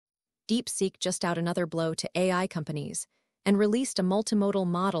DeepSeek just out another blow to AI companies and released a multimodal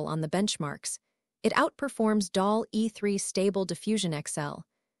model on the benchmarks. It outperforms DAL E3 Stable Diffusion XL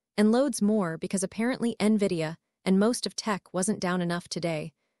and loads more because apparently NVIDIA and most of tech wasn't down enough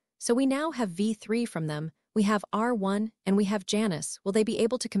today. So we now have V3 from them, we have R1, and we have Janus. Will they be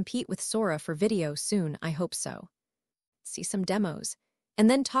able to compete with Sora for video soon? I hope so. See some demos. And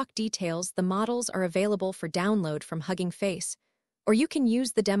then talk details. The models are available for download from Hugging Face, or you can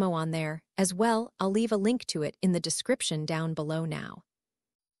use the demo on there as well. I'll leave a link to it in the description down below now.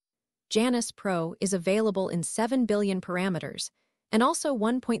 Janus Pro is available in 7 billion parameters and also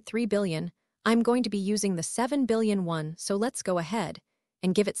 1.3 billion. I'm going to be using the 7 billion one, so let's go ahead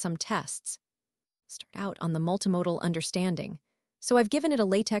and give it some tests. Start out on the multimodal understanding. So I've given it a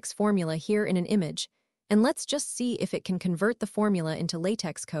latex formula here in an image, and let's just see if it can convert the formula into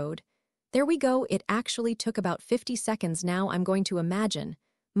latex code. There we go. It actually took about 50 seconds. Now I'm going to imagine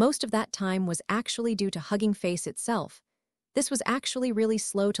most of that time was actually due to Hugging Face itself. This was actually really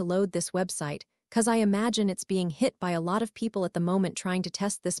slow to load this website, because I imagine it's being hit by a lot of people at the moment trying to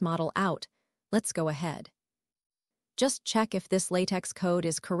test this model out. Let's go ahead. Just check if this latex code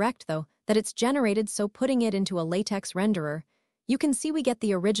is correct though, that it's generated, so putting it into a latex renderer, you can see we get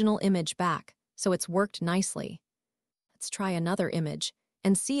the original image back, so it's worked nicely. Let's try another image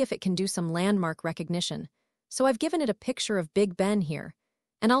and see if it can do some landmark recognition. So I've given it a picture of Big Ben here,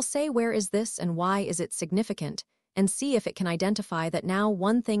 and I'll say where is this and why is it significant, and see if it can identify that. Now,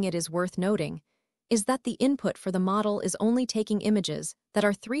 one thing it is worth noting is that the input for the model is only taking images that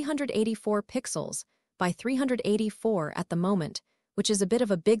are 384 pixels by 384 at the moment, which is a bit of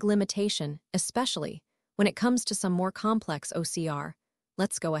a big limitation, especially when it comes to some more complex OCR.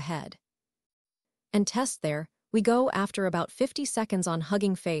 Let's go ahead and test. There we go. After about 50 seconds on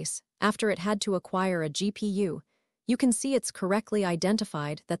Hugging Face, after it had to acquire a GPU, you can see it's correctly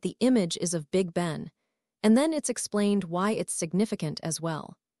identified that the image is of Big Ben, and then it's explained why it's significant as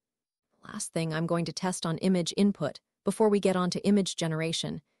well. Last thing I'm going to test on image input before we get on to image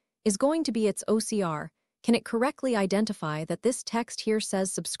generation is going to be its OCR. Can it correctly identify that this text here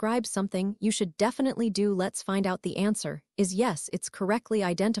says subscribe something you should definitely do? Let's find out. The answer is yes, it's correctly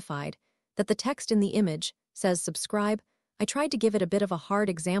identified that the text in the image says subscribe. I tried to give it a bit of a hard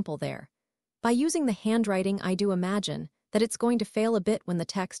example there. By using the handwriting, I do imagine that it's going to fail a bit when the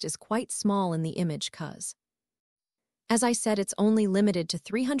text is quite small in the image, cause, as I said, it's only limited to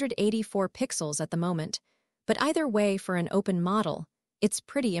 384 pixels at the moment, but either way, for an open model, it's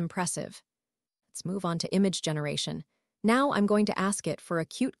pretty impressive. Let's move on to image generation. Now I'm going to ask it for a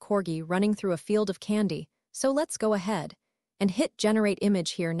cute corgi running through a field of candy, so let's go ahead and hit generate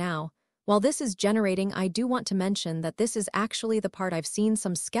image here now. While this is generating, I do want to mention that this is actually the part I've seen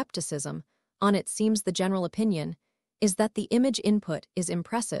some skepticism on. It seems the general opinion is that the image input is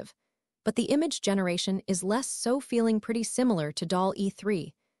impressive, but the image generation is less so, feeling pretty similar to DAL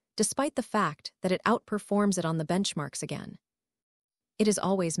E3, despite the fact that it outperforms it on the benchmarks again. It is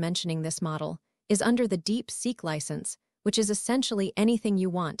always mentioning this model is under the DeepSeek license, which is essentially anything you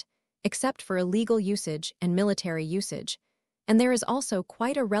want, except for illegal usage and military usage. And there is also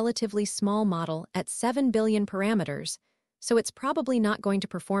quite a relatively small model at 7 billion parameters, so it's probably not going to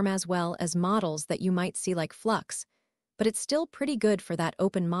perform as well as models that you might see like Flux, but it's still pretty good for that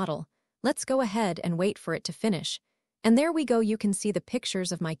open model. Let's go ahead and wait for it to finish. And there we go, you can see the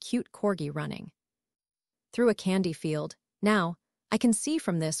pictures of my cute corgi running through a candy field. Now, I can see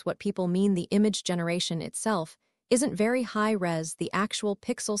from this what people mean. The image generation itself isn't very high res. The actual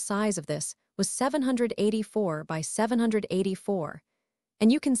pixel size of this was 784 by 784.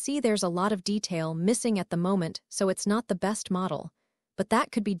 And you can see there's a lot of detail missing at the moment, so it's not the best model, but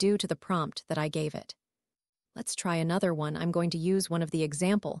that could be due to the prompt that I gave it. Let's try another one. I'm going to use one of the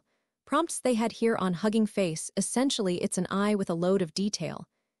example prompts they had here on Hugging Face. Essentially, it's an eye with a load of detail,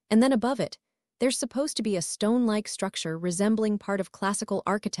 and then above it, there's supposed to be a stone-like structure resembling part of classical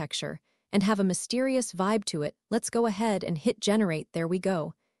architecture and have a mysterious vibe to it. Let's go ahead and hit generate. There we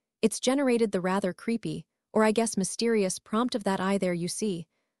go. It's generated the rather creepy, or I guess mysterious, prompt of that eye there. You see,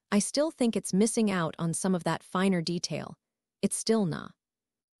 I still think it's missing out on some of that finer detail. It's still not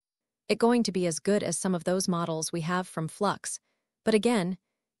going to be as good as some of those models we have from Flux, but again,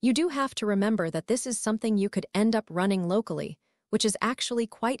 you do have to remember that this is something you could end up running locally, which is actually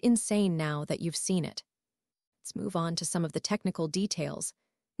quite insane now that you've seen it. Let's move on to some of the technical details.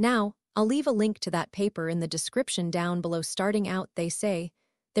 Now, I'll leave a link to that paper in the description down below. Starting out, they say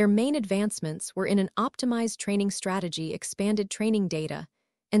their main advancements were in an optimized training strategy, expanded training data,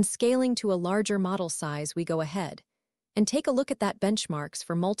 and scaling to a larger model size. We go ahead and take a look at that benchmarks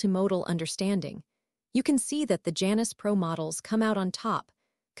for multimodal understanding. You can see that the Janus Pro models come out on top,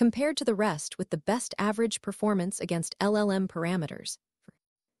 compared to the rest with the best average performance against LLM parameters. For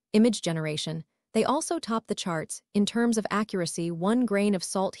image generation, they also top the charts in terms of accuracy. One grain of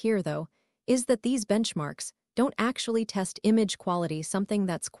salt here, though, is that these benchmarks don't actually test image quality, something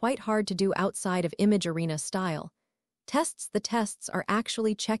that's quite hard to do outside of image arena style. The tests are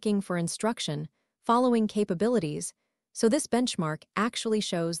actually checking for instruction, following capabilities, so this benchmark actually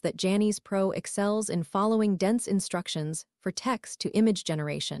shows that Janus Pro excels in following dense instructions for text-to-image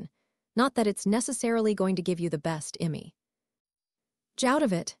generation, not that it's necessarily going to give you the best image out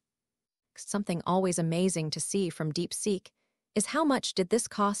of it. Something always amazing to see from DeepSeek is how much did this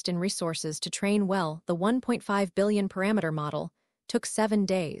cost in resources to train. Well, the 1.5 billion parameter model took 7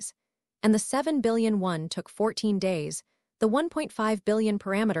 days, and the 7 billion one took 14 days. The 1.5 billion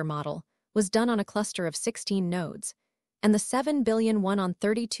parameter model was done on a cluster of 16 nodes, and the 7 billion one on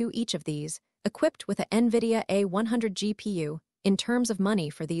 32, each of these equipped with a NVIDIA A100 GPU. In terms of money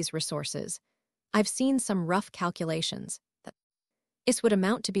for these resources, I've seen some rough calculations that this would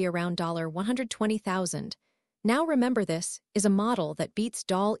amount to be around $120,000. Now remember, this is a model that beats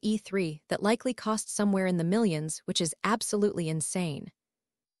DAL E3 that likely costs somewhere in the millions, which is absolutely insane.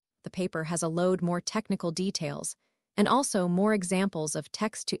 The paper has a load more technical details and also more examples of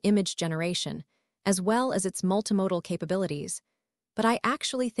text-to-image generation, as well as its multimodal capabilities. But I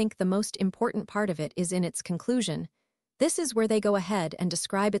actually think the most important part of it is in its conclusion. This is where they go ahead and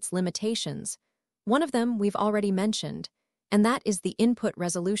describe its limitations. One of them we've already mentioned, and that is the input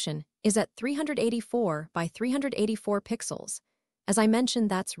resolution is at 384 by 384 pixels. As I mentioned,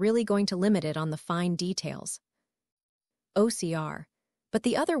 that's really going to limit it on the fine details. OCR. But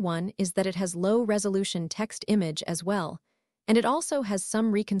the other one is that it has low-resolution text image as well, and it also has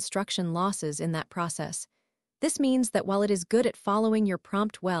some reconstruction losses in that process. This means that while it is good at following your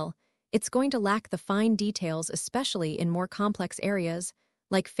prompt well, it's going to lack the fine details, especially in more complex areas,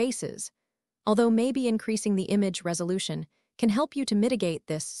 like faces. Although maybe increasing the image resolution can help you to mitigate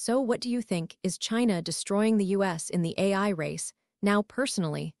this. So what do you think? Is China destroying the US in the AI race? Now,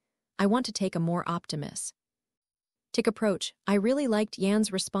 personally, I want to take a more optimistic approach. I really liked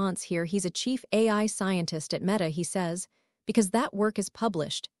Yan's response here. He's a chief AI scientist at Meta, he says, because that work is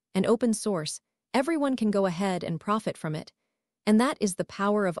published and open source, everyone can go ahead and profit from it. And that is the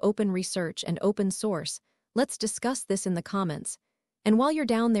power of open research and open source. Let's discuss this in the comments. And while you're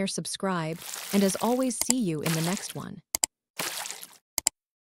down there, subscribe, and as always, see you in the next one.